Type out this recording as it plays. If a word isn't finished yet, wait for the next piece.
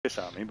piss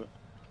at me, but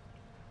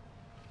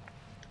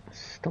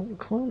Stop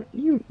climbing.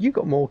 You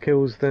got more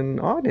kills than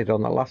I did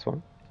on that last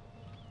one.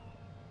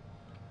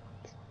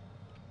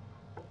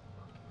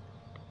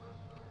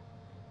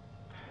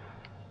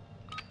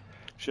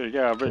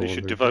 yeah, I really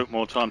should devote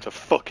more time to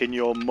fucking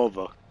your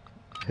mother.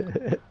 Secure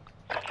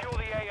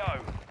the AO.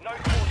 No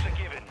force are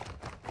given.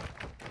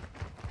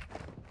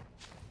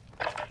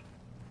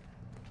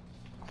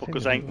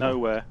 Fuckers ain't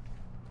nowhere.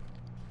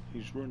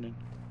 He's running.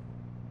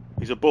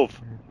 He's above.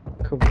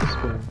 Cover the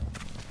spawn.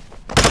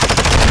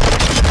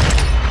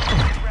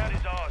 This round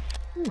is ours.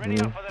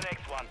 Ready up for the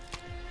next one.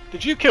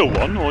 Did you kill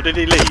one, or did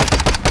he leave? No,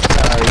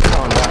 he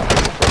climbed out.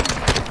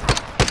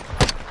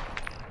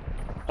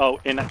 Oh,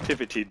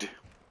 inactivated.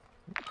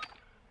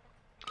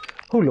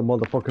 Hula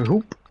motherfucking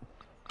hoop.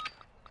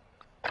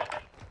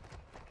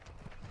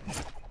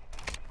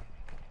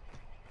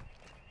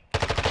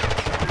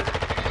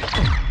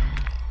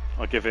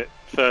 I'll give it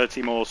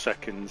 30 more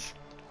seconds.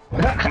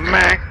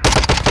 I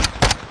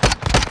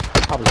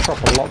was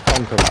proper locked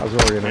onto that as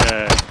well, you know.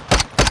 Yeah.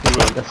 You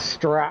got the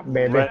strap,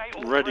 baby.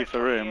 Ready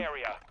for him.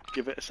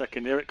 Give it a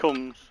second. Here it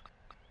comes.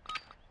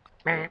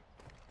 I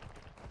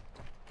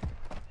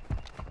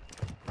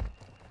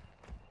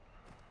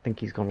think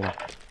he's gone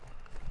left.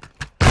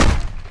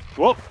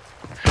 What?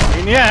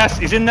 In the ass.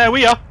 He's in there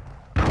with you.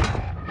 We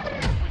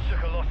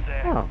took a loss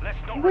there. Oh, Let's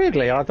not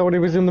weirdly, I thought he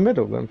was in the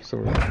middle then for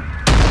some reason.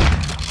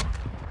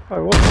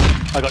 Oh, what?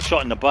 I got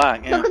shot in the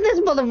back. Yeah. Look at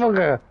this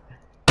motherfucker!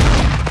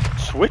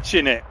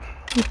 Switching it.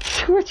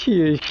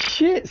 Twitchy as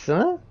shit,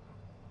 son.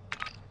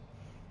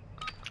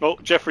 Oh,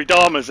 Jeffrey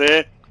Dahmer's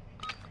here.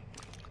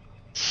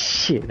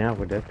 Shit, now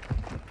we're dead.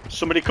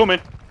 Somebody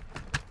coming.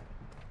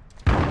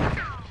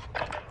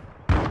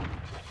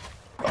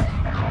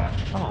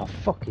 Oh,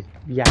 fuck it.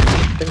 Yeah. down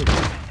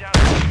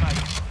to you, mate.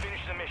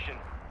 Finish the mission.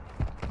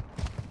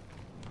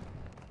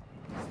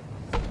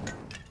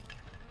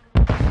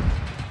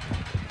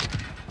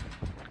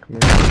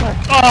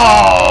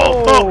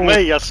 Oh, fuck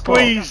me. I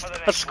squeezed.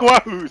 I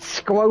squoze.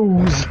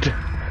 Squozed.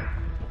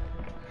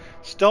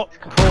 Stop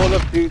Call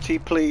of Duty,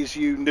 please,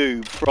 you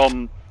noob,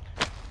 from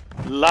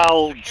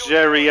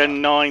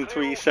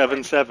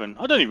Lalgerian9377.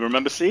 I don't even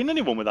remember seeing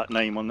anyone with that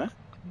name on there.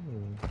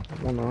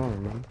 That one I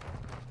remember.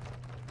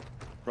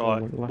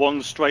 Right,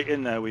 one straight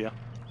in there with you.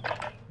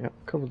 Yep,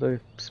 cover the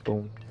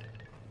spawn.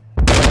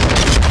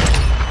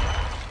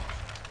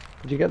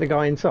 Did you get the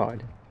guy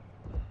inside?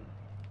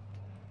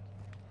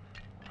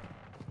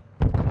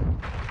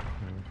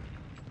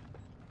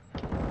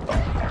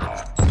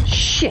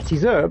 Shit,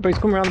 he's hurt, but he's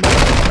coming around the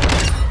back.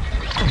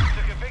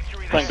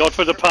 Thank God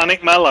for the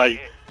panic melee.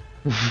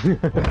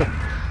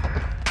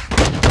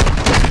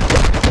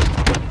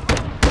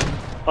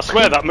 I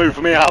swear that moved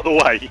me out of the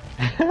way.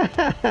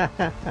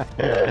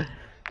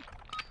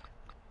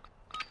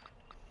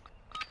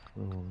 Oh,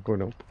 I'm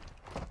going up.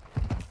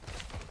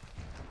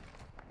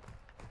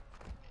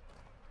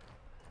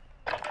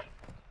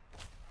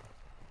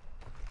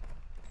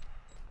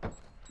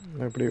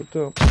 Nobody up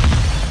top.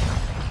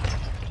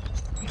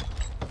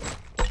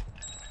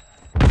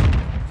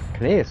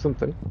 Can hear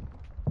something.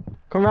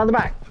 Come around the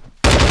back.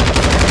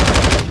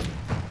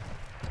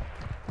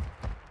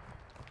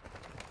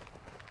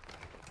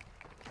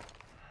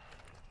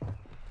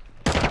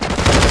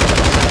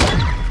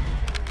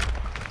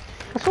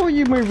 I saw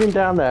you moving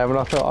down there and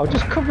I thought I'll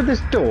just cover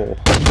this door.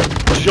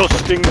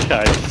 Just in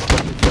case.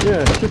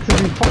 Yeah, just as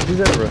he popped his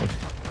head around.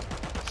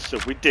 So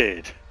we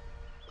did.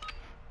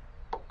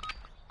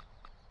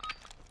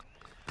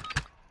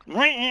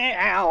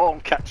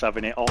 Cat's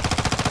having it off.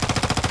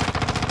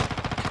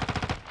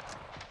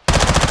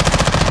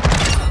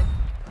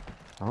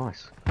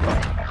 Nice.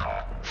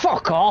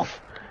 Fuck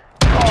off!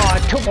 Oh, I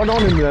took one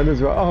on him then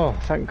as well. Oh,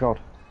 thank God.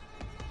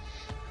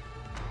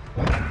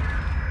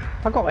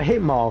 I got a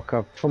hit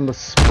marker from the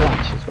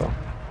splash as well.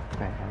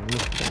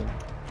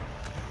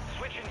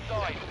 Switch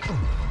inside.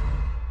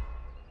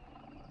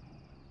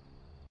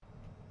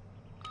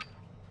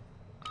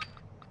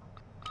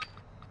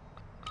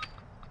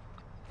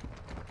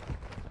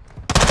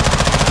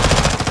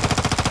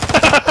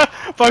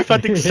 Both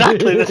had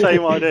exactly the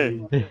same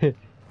idea.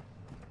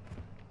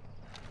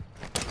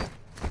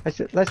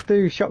 Let's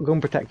do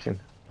shotgun protection.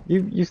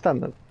 You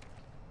stand there.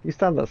 You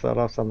stand that side,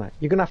 I'll stand there.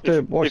 You're gonna have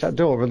to watch that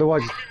door,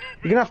 otherwise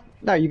you're gonna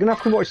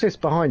have to watch this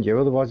behind you,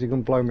 otherwise you're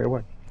gonna blow me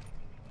away.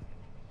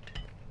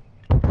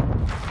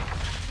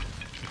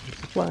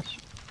 It's a flash.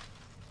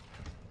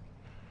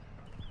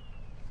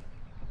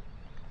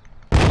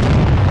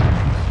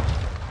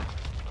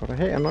 Gotta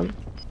hit him, man.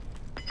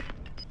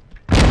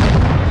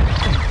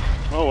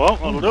 Oh well,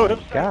 I'll do it.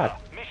 God,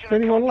 is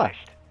anyone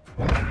left?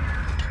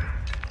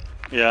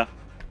 Yeah.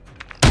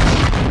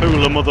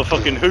 Hula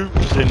motherfucking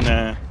hoops in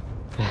there.